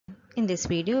In this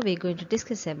video, we are going to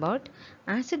discuss about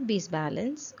acid-base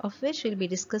balance, of which we'll be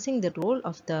discussing the role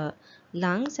of the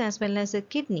lungs as well as the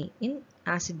kidney in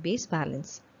acid-base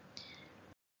balance.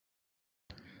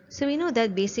 So we know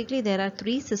that basically there are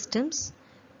three systems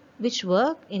which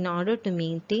work in order to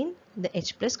maintain the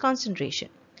H+ concentration.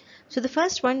 So the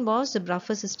first one was the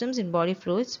buffer systems in body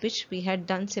fluids, which we had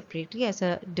done separately as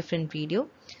a different video.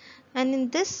 And in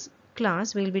this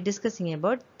class, we will be discussing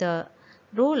about the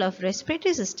role of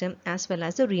respiratory system as well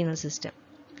as the renal system.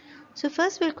 So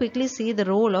first we'll quickly see the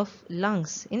role of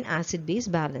lungs in acid-base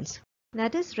balance.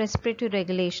 That is respiratory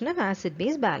regulation of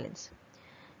acid-base balance.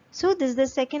 So this is the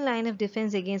second line of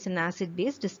defense against an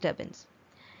acid-base disturbance.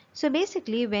 So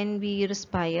basically when we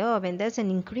respire or when there's an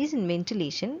increase in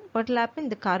ventilation, what will happen?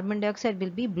 The carbon dioxide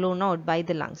will be blown out by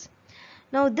the lungs.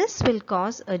 Now this will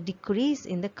cause a decrease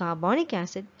in the carbonic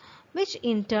acid, which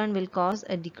in turn will cause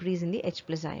a decrease in the H+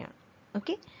 ion.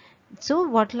 Okay, so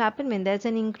what will happen when there's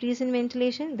an increase in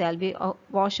ventilation? There will be a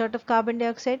washout of carbon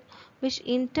dioxide, which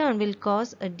in turn will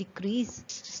cause a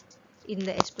decrease in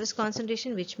the H+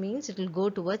 concentration, which means it will go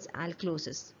towards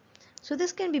alkalosis. So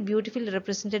this can be beautifully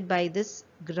represented by this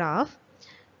graph,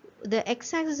 the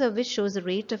x-axis of which shows the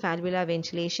rate of alveolar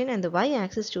ventilation and the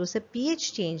y-axis shows a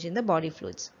pH change in the body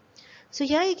fluids. So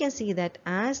here you can see that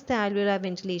as the alveolar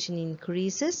ventilation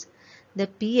increases, the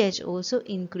pH also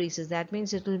increases. That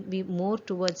means it will be more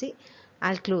towards the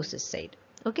alkalosis side.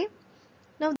 Okay.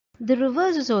 Now the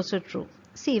reverse is also true.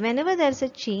 See, whenever there is a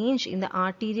change in the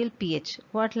arterial pH,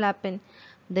 what will happen?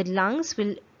 The lungs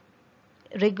will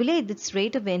regulate its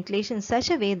rate of ventilation in such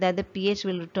a way that the pH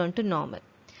will return to normal.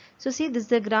 So see, this is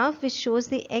the graph which shows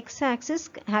the x-axis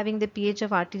having the pH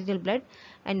of arterial blood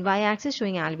and y-axis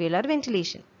showing alveolar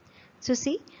ventilation. So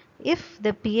see, if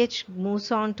the pH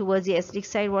moves on towards the acidic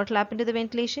side, what will happen to the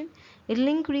ventilation? It will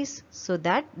increase so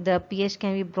that the pH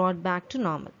can be brought back to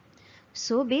normal.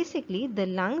 So basically the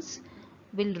lungs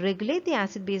will regulate the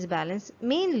acid-base balance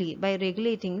mainly by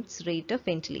regulating its rate of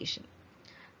ventilation.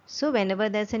 So whenever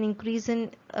there's an increase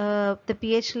in the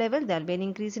pH level, there will be an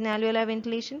increase in alveolar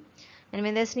ventilation. And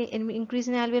when there's an increase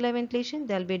in alveolar ventilation,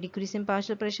 there will be a decrease in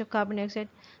partial pressure of carbon dioxide,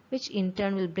 which in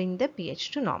turn will bring the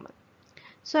pH to normal.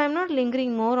 So I am not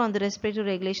lingering more on the respiratory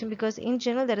regulation because in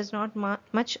general there is not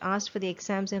much asked for the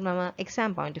exams from an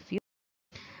exam point of view.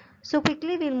 So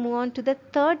quickly we'll move on to the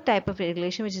third type of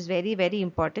regulation, which is very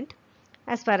important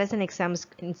as far as an exam is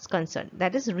concerned.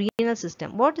 That is renal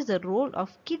system. What is the role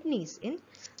of kidneys in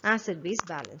acid-base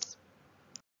balance?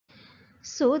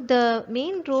 So the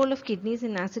main role of kidneys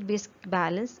in acid-base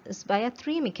balance is via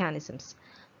three mechanisms.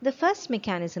 The first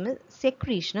mechanism is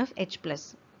secretion of H+.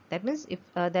 That means if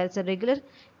there is a regular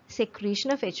secretion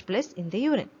of H+ in the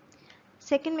urine.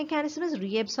 Second mechanism is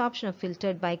reabsorption of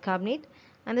filtered bicarbonate,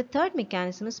 and the third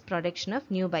mechanism is production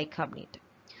of new bicarbonate.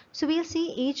 So we'll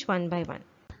see each one by one.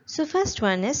 So first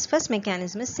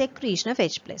mechanism is secretion of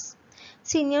H+.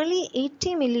 See, nearly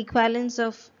 80 milliequivalents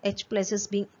of H+ is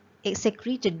being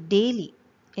secreted daily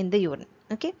in the urine.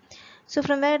 Okay, so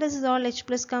from where does all H+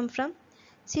 come from?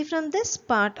 See, from this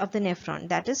part of the nephron,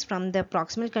 that is from the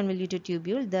proximal convoluted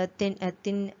tubule, the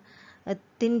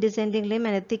thin descending limb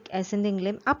and a thick ascending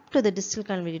limb up to the distal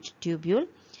convoluted tubule,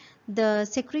 the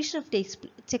secretion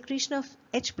of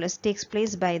H+ takes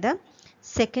place by the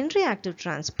secondary active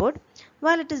transport,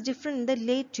 while it is different in the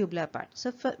late tubular part.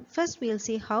 So first we will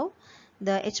see how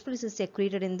the H+ is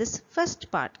secreted in this first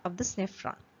part of this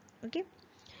nephron. Okay.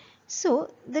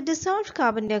 So the dissolved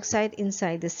carbon dioxide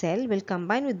inside the cell will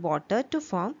combine with water to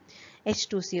form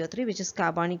H2CO3, which is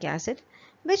carbonic acid,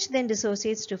 which then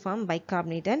dissociates to form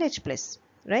bicarbonate and H+,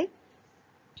 right?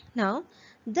 Now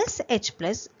this H+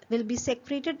 will be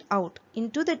secreted out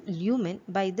into the lumen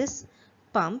by this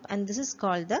pump, and this is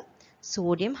called the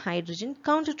sodium hydrogen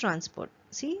countertransport.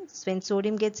 See, when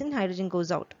sodium gets in, hydrogen goes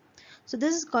out. So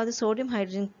this is called the sodium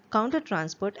hydrogen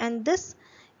countertransport, and this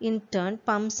in turn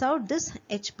pumps out this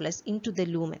H+ into the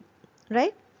lumen,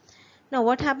 right? Now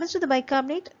what happens to the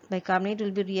bicarbonate? Bicarbonate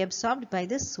will be reabsorbed by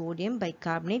the sodium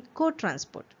bicarbonate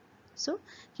cotransport. So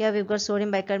here we've got sodium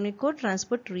bicarbonate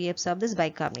cotransport to reabsorb this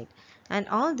bicarbonate, and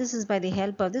all this is by the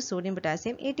help of the sodium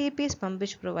potassium ATPase pump,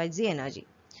 which provides the energy.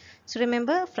 So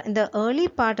remember, in the early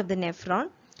part of the nephron,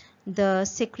 the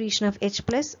secretion of H+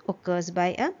 occurs by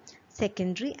a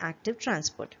secondary active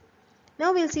transport.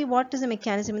 Now we'll see what is the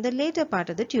mechanism in the later part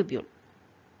of the tubule.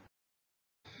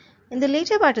 In the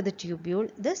later part of the tubule,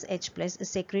 this H+ is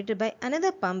secreted by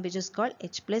another pump, which is called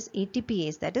H+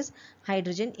 ATPase, that is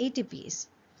hydrogen ATPase.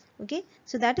 Okay,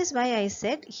 so that is why I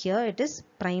said here it is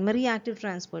primary active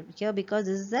transport here, because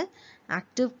this is the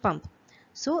active pump.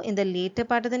 So in the later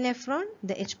part of the nephron,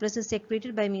 the H plus is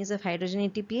secreted by means of hydrogen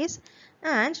ATPase,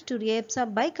 and to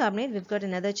reabsorb bicarbonate, we've got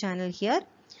another channel here,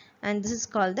 and this is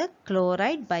called the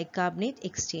chloride bicarbonate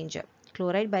exchanger.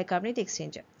 Chloride bicarbonate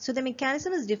exchanger. So the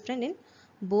mechanism is different in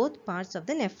both parts of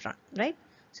the nephron, right?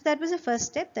 So that was the first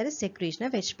step, that is secretion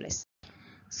of H plus.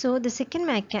 So the second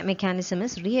mechanism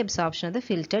is reabsorption of the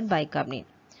filtered bicarbonate.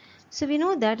 So we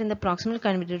know that in the proximal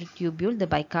convoluted tubule, the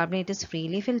bicarbonate is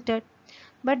freely filtered,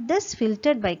 but this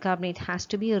filtered bicarbonate has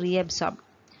to be reabsorbed.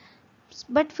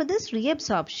 But for this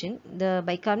reabsorption, the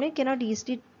bicarbonate cannot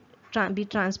easily be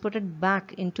transported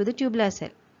back into the tubular cell.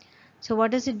 So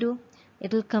what does it do?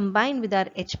 It will combine with our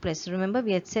H plus. Remember,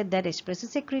 we had said that H plus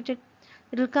is secreted.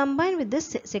 It will combine with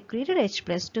this secreted H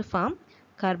plus to form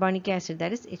carbonic acid,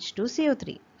 that is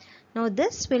H2CO3. Now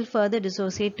this will further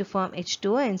dissociate to form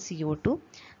H2O and CO2,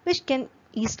 which can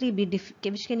easily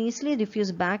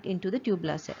diffuse back into the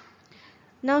tubular cell.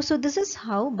 Now, so this is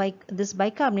how this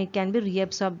bicarbonate can be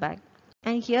reabsorbed back.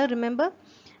 And here, remember,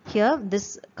 here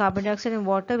this carbon dioxide and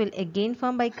water will again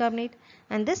form bicarbonate,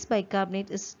 and this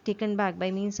bicarbonate is taken back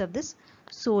by means of this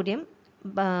sodium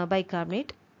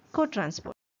bicarbonate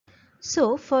co-transport.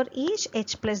 So for each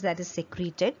H plus that is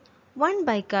secreted, one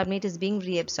bicarbonate is being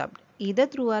reabsorbed either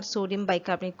through our sodium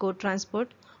bicarbonate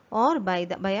co-transport or by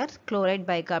our chloride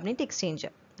bicarbonate exchanger,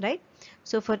 right?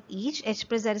 So for each H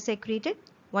plus that is secreted,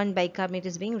 one bicarbonate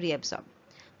is being reabsorbed.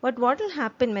 But what will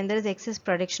happen when there is excess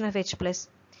production of H plus?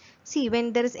 See,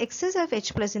 when there is excess of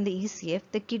H plus in the ECF,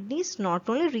 the kidneys not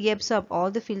only reabsorb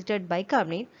all the filtered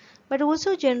bicarbonate but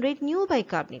also generate new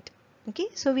bicarbonate. Okay,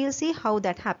 so we'll see how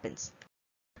that happens.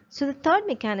 So the third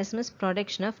mechanism is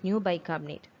production of new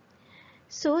bicarbonate.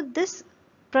 So this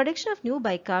production of new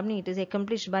bicarbonate is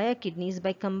accomplished by our kidneys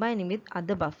by combining with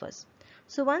other buffers.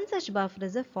 So one such buffer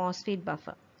is a phosphate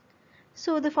buffer.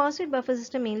 So the phosphate buffer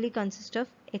system mainly consists of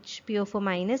HPO4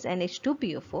 minus and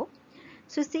H2PO4.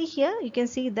 So see here, you can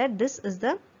see that this is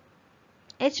the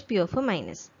HPO4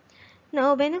 minus.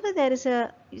 Now whenever there is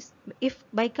if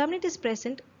bicarbonate is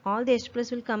present, all the H plus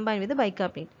will combine with the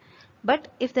bicarbonate. But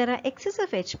if there are excess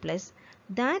of H plus,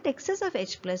 that excess of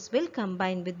H plus will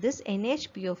combine with this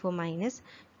NHPO4 minus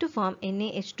to form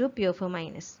NaH2PO4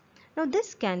 minus. Now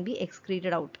this can be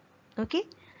excreted out. Okay.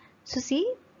 So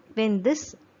see, when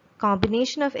this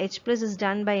combination of H plus is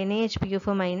done by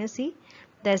NaHPO4 minus, see,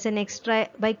 there's an extra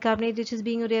bicarbonate which is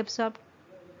being reabsorbed.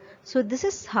 So this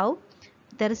is how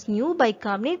there is new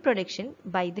bicarbonate production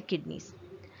by the kidneys.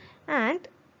 And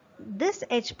this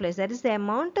H plus, that is the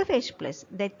amount of H plus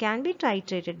that can be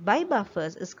titrated by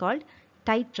buffers, is called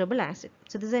titrable acid.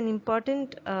 So this is an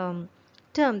important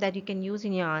term that you can use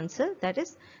in your answer, that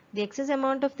is the excess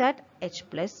amount of that H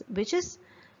plus which is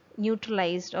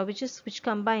neutralized or which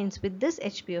combines with this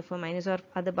HPO4 minus or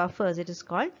other buffers, it is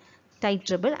called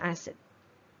titrable acid.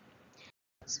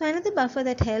 So another buffer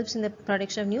that helps in the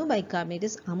production of new bicarbonate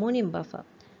is ammonium buffer.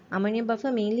 Ammonium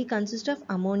buffer mainly consists of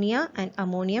ammonia and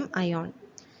ammonium ion.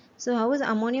 So how is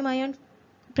ammonium ion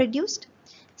produced?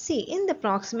 See, in the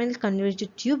proximal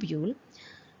convoluted tubule,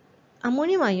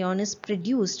 ammonium ion is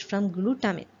produced from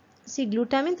glutamine. See,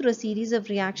 glutamine through a series of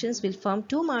reactions will form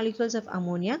 2 molecules of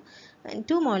ammonia and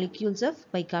 2 molecules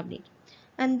of bicarbonate.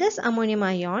 And this ammonium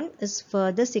ion is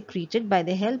further secreted by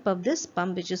the help of this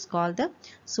pump, which is called the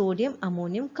sodium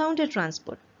ammonium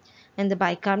countertransport. And the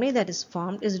bicarbonate that is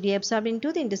formed is reabsorbed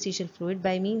into the interstitial fluid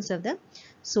by means of the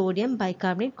sodium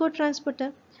bicarbonate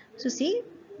co-transporter. So see,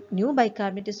 new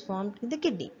bicarbonate is formed in the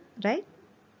kidney, right?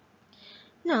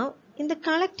 Now, in the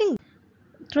collecting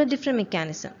through a different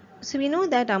mechanism. So we know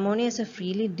that ammonia is a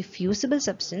freely diffusible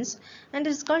substance and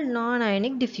it is called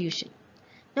non-ionic diffusion.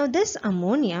 Now this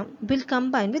ammonia will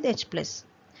combine with H plus.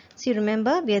 See,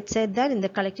 remember we had said that in the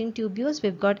collecting tubules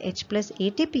we've got H plus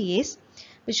ATPase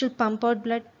which will pump out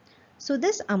blood. So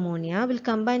this ammonia will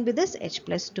combine with this H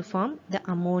plus to form the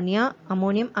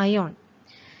ammonium ion.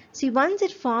 See, once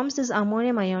it forms this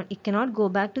ammonium ion, it cannot go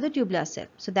back to the tubular cell.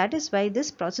 So that is why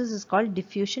this process is called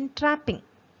diffusion trapping,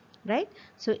 right?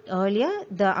 So earlier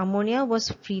the ammonia was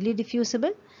freely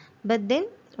diffusible, but then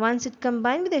once it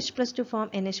combined with H plus to form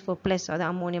NH4 plus or the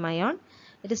ammonium ion,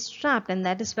 it is trapped, and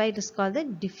that is why it is called the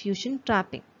diffusion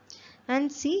trapping.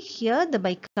 And see here, the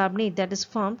bicarbonate that is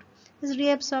formed is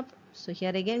reabsorbed. So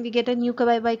here again we get a new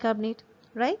bicarbonate,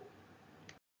 right?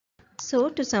 So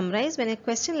to summarize, when a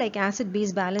question like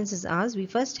acid-base balance is asked, we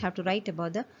first have to write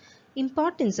about the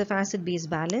importance of acid-base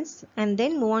balance and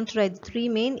then move on to write the 3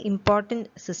 main important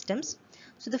systems.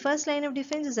 So the first line of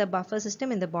defense is a buffer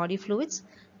system in the body fluids.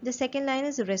 The second line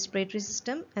is the respiratory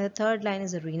system and the third line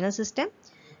is the renal system.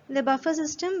 In the buffer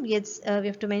system, we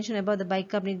have to mention about the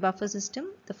bicarbonate buffer system,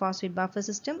 the phosphate buffer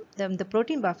system, the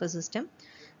protein buffer system,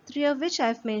 three of which I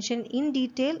have mentioned in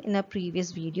detail in a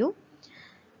previous video.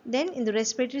 Then in the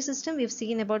respiratory system, we have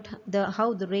seen about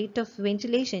how the rate of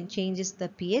ventilation changes the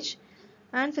pH.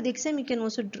 And for the exam, you can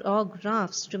also draw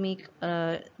graphs to make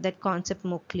that concept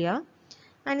more clear.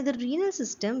 And in the renal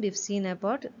system, we've seen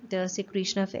about the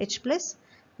secretion of H+,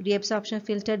 reabsorption of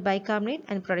filtered bicarbonate,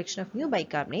 and production of new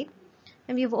bicarbonate.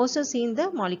 And we have also seen the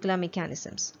molecular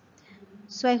mechanisms.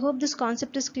 So I hope this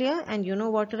concept is clear and you know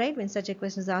what to write when such a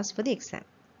question is asked for the exam.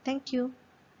 Thank you.